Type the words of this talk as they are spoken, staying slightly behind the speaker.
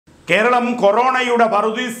കേരളം കൊറോണയുടെ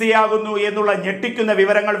പറുദീസയാകുന്നു എന്നുള്ള ഞെട്ടിക്കുന്ന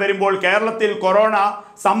വിവരങ്ങൾ വരുമ്പോൾ കേരളത്തിൽ കൊറോണ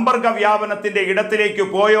സമ്പർക്ക വ്യാപനത്തിന്റെ ഇടത്തിലേക്ക്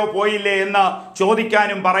പോയോ പോയില്ലേ എന്ന്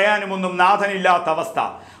ചോദിക്കാനും പറയാനുമൊന്നും നാഥനില്ലാത്ത അവസ്ഥ.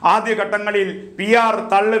 ആദ്യഘട്ടങ്ങളിൽ PR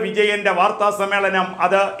തള്ളു വിജയന്റെ വാർത്താ സമ്മേളനം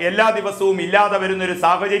അത് എല്ലാ ദിവസവും ഇല്ലാതെ വരുന്നൊരു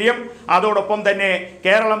സാഹചര്യം. അതോടൊപ്പം തന്നെ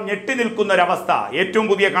കേരളം ഞെട്ടി നിൽക്കുന്നൊരവസ്ഥ. ഏറ്റവും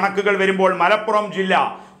പുതിയ കണക്കുകൾ വരുമ്പോൾ മലപ്പുറം ജില്ല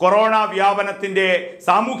കൊറോണ വ്യാപനത്തിന്റെ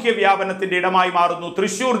സാമൂഹ്യ വ്യാപനത്തിന്റെ ഇടമായി മാറുന്നു.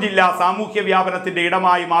 തൃശൂർ ജില്ല സാമൂഹ്യ വ്യാപനത്തിന്റെ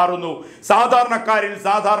ഇടമായി മാറുന്നു. സാധാരണക്കാരിൽ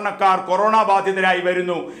സാധാരണക്കാർ കൊറോണ ബാധിതരായി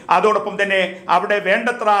വരുന്നു. അതോടൊപ്പം തന്നെ അവിടെ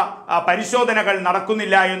വേണ്ടത്ര പരിശോധനകൾ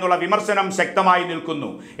നടക്കുന്നില്ല എന്നുള്ള വിമർശനം ശക്തമായി നിൽക്കുന്നു.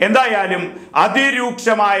 എന്തായാലും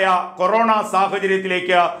അതിരൂക്ഷമായ കൊറോണ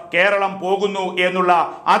സാഹചര്യത്തിലേക്ക് കേരളം പോകുന്നു എന്നുള്ള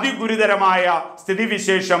അതിഗുരുതരമായ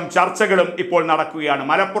സ്ഥിതിവിശേഷം ചർച്ചകളും ഇപ്പോൾ നടക്കുകയാണ്.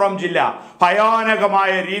 മലപ്പുറം ജില്ല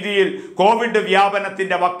ഭയാനകമായ രീതിയിൽ കോവിഡ്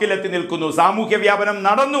വ്യാപനത്തിന്റെ വക്കിലെത്തി നിൽക്കുന്നു. സാമൂഹ്യ വ്യാപനം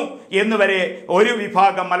നടന്നു എന്നുവരെ ഒരു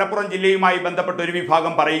വിഭാഗം മലപ്പുറം ജില്ലയുമായി ബന്ധപ്പെട്ട ഒരു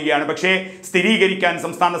വിഭാഗം പറയുകയാണ്. പക്ഷേ സ്ഥിരീകരിക്കാൻ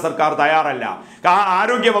സംസ്ഥാന സർക്കാർ തയ്യാറല്ല,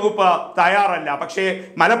 ആരോഗ്യ വകുപ്പ് തയ്യാറല്ല. പക്ഷേ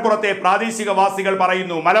മലപ്പുറത്തെ പ്രാദേശികവാസികൾ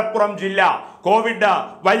പറയുന്നു മലപ്പുറം ജില്ല കോവിഡ്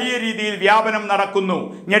വലിയ രീതിയിൽ വ്യാപനം നടക്കുന്നു.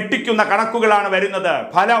 ഞെട്ടിക്കുന്ന കണക്കുകളാണ് വരുന്നത്.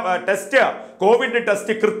 കോവിഡ്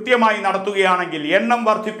ടെസ്റ്റ് കൃത്യമായി നടത്തുകയാണെങ്കിൽ, എണ്ണം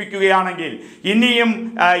വർദ്ധിപ്പിക്കുകയാണെങ്കിൽ ഇനിയും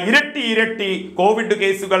ഇരട്ടി കോവിഡ്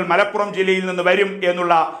കേസുകൾ മലപ്പുറം ജില്ലയിൽ നിന്ന് വരും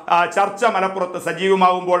എന്നുള്ള ചർച്ച മലപ്പുറത്ത്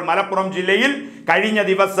സജീവമാകുമ്പോൾ മലപ്പുറം ജില്ലയിൽ കഴിഞ്ഞ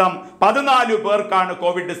ദിവസം 14 പേർക്കാണ്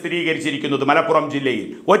കോവിഡ് സ്ഥിരീകരിച്ചിരിക്കുന്നത്. മലപ്പുറം ജില്ലയിൽ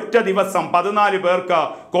ഒറ്റ ദിവസം 14 പേർക്ക്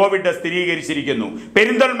കോവിഡ് സ്ഥിരീകരിച്ചിരിക്കുന്നു.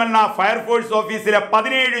 പെരിന്തൽമണ്ണ ഫയർഫോഴ്സ് ഓഫീസിലെ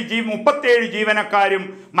 37 ജീവനക്കാരും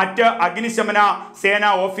മറ്റ് അഗ്നിശമന സേനാ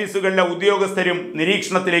ഓഫീസുകളിലെ ഉദ്യോഗസ്ഥരും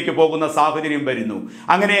നിരീക്ഷണത്തിലേക്ക് പോകുന്ന സാഹചര്യം വരുന്നു.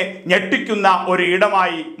 അങ്ങനെ ഞെട്ടിക്കുന്ന ഒരു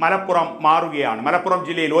ഇടമായി മലപ്പുറം മാറുകയാണ്. മലപ്പുറം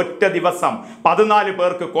ജില്ലയിൽ ഒറ്റ ദിവസം 14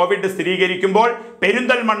 പേർക്ക് കോവിഡ് സ്ഥിരീകരിക്കുമ്പോൾ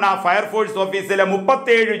പെരിന്തൽമണ്ണ ഫയർഫോഴ്സ് ഓഫീസിലെ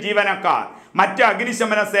 37 ജീവനക്കാർ മറ്റ്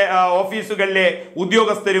അഗ്നിശമന ഓഫീസുകളിലെ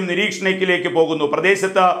ഉദ്യോഗസ്ഥരും നിരീക്ഷണത്തിലേക്ക് പോകുന്നു.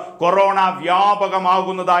 പ്രദേശത്ത് കൊറോണ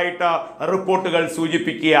വ്യാപകമാകുന്നതായിട്ട് റിപ്പോർട്ടുകൾ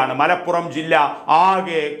സൂചിപ്പിക്കുകയാണ്. മലപ്പുറം ജില്ല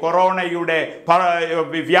ആകെ കൊറോണയുടെ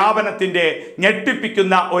വ്യാപനത്തിന്റെ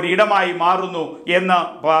ഞെട്ടിപ്പിക്കുന്ന ഒരിടമായി മാറുന്നു എന്ന്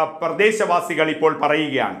പ്രദേശവാസികൾ ഇപ്പോൾ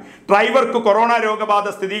പറയുകയാണ്. ഡ്രൈവർക്ക് കൊറോണ രോഗബാധ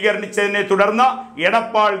സ്ഥിരീകരിച്ചതിനെ തുടർന്ന്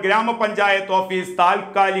എടപ്പാൾ ഗ്രാമപഞ്ചായത്ത് ഓഫീസ്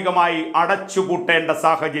താൽക്കാലികമായി അടച്ചുപൂട്ടേണ്ട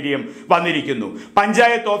സാഹചര്യം വന്നിരിക്കുന്നു.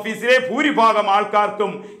 പഞ്ചായത്ത് ഓഫീസിലെ ഭൂരിഭാഗം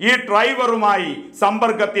ആൾക്കാർക്കും ഈ ഡ്രൈവറുമായി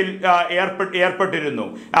സമ്പർക്കത്തിൽ ഏർപ്പെട്ടിരുന്നു.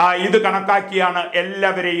 ഇത് കണക്കാക്കിയാണ്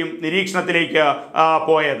എല്ലാവരെയും നിരീക്ഷണത്തിലേക്ക്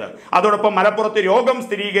പോയത്. അതോടൊപ്പം മലപ്പുറത്ത് രോഗം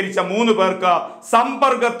സ്ഥിരീകരിച്ച 3 പേർക്ക്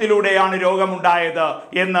സമ്പർക്കത്തിലൂടെയാണ് രോഗമുണ്ടായത്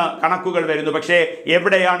എന്ന് കണക്കുകൾ വരുന്നു. പക്ഷേ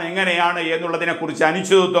എവിടെയാണ്, എങ്ങനെയാണ് എന്നുള്ളതിനെ കുറിച്ച്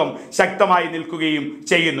അനിശ്ചിതത്വം ശക്തമായി നിൽക്കുകയും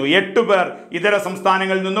ചെയ്യുന്നു. 8 പേർ ഇതര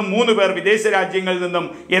സംസ്ഥാനങ്ങളിൽ നിന്നും 3 പേർ വിദേശ രാജ്യങ്ങളിൽ നിന്നും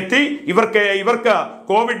എത്തി. ഇവർക്ക്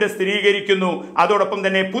കോവിഡ് സ്ഥിരീകരിക്കുന്നു. അതോടൊപ്പം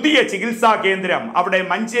തന്നെ പുതിയ ചികിത്സാ കേന്ദ്രം അവിടെ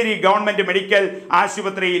മഞ്ചേരി ഗവൺമെന്റ് മെഡിക്കൽ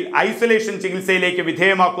ആശുപത്രിയിൽ ഐസൊലേഷൻ ചികിത്സയിലേക്ക്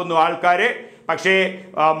വിധേയമാക്കുന്നു ആൾക്കാരെ. പക്ഷേ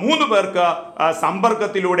 3 പേർക്ക്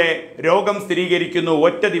സമ്പർക്കത്തിലൂടെ രോഗം സ്ഥിരീകരിക്കുന്നു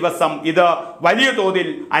ഒറ്റ ദിവസം. ഇത് വലിയ തോതിൽ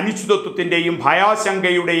അനിശ്ചിതത്വത്തിന്റെയും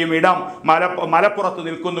ഭയാശങ്കയുടെയും ഇടം മലപ്പുറത്ത്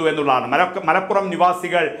നിൽക്കുന്നു എന്നുള്ളതാണ്. മലപ്പുറം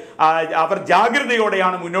നിവാസികൾ അവർ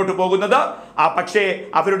ജാഗ്രതയോടെയാണ് മുന്നോട്ട് പോകുന്നത്. പക്ഷേ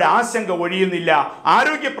അവരുടെ ആശങ്ക ഒഴിയുന്നില്ല.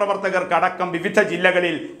 ആരോഗ്യ പ്രവർത്തകർക്കടക്കം വിവിധ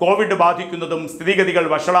ജില്ലകളിൽ കോവിഡ് ബാധിക്കുന്നതും സ്ഥിതിഗതികൾ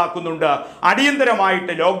വഷളാക്കുന്നുണ്ട്.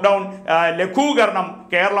 അടിയന്തരമായിട്ട് ലോക്ക്ഡൌൺ ലഘൂകരണം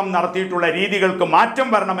കേരളം നടത്തിയിട്ടുള്ള രീതികൾക്ക് മാറ്റം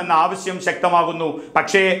വരണമെന്ന ആവശ്യം ശക്തമാകുന്നു.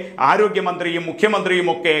 പക്ഷേ ആരോഗ്യമന്ത്രിയും മുഖ്യമന്ത്രിയും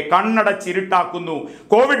ഒക്കെ കണ്ണടച്ചിരുട്ടാക്കുന്നു.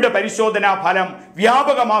 കോവിഡ് പരിശോധനാ ഫലം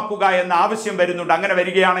വ്യാപകമാക്കുക എന്ന ആവശ്യം വരുന്നുണ്ട്. അങ്ങനെ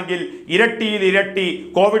വരികയാണെങ്കിൽ ഇരട്ടി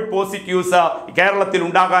കോവിഡ് പോസിറ്റീവ്സ് കേരളത്തിൽ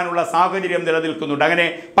ഉണ്ടാകാനുള്ള സാഹചര്യം നിലനിൽക്കുന്നുണ്ട്. അങ്ങനെ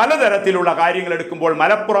പലതരത്തിലുള്ള കാര്യങ്ങൾ എടുക്കുമ്പോൾ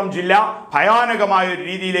മലപ്പുറം ജില്ല ഭയാനകമായ ഒരു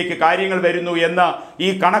രീതിയിലേക്ക് കാര്യങ്ങൾ വരുന്നു എന്ന് ഈ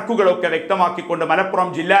കണക്കുകളൊക്കെ വ്യക്തമാക്കിക്കൊണ്ട് മലപ്പുറം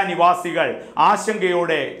ജില്ലാ നിവാസികൾ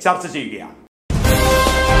ആശങ്കയോടെ ചർച്ച ചെയ്യുകയാണ്.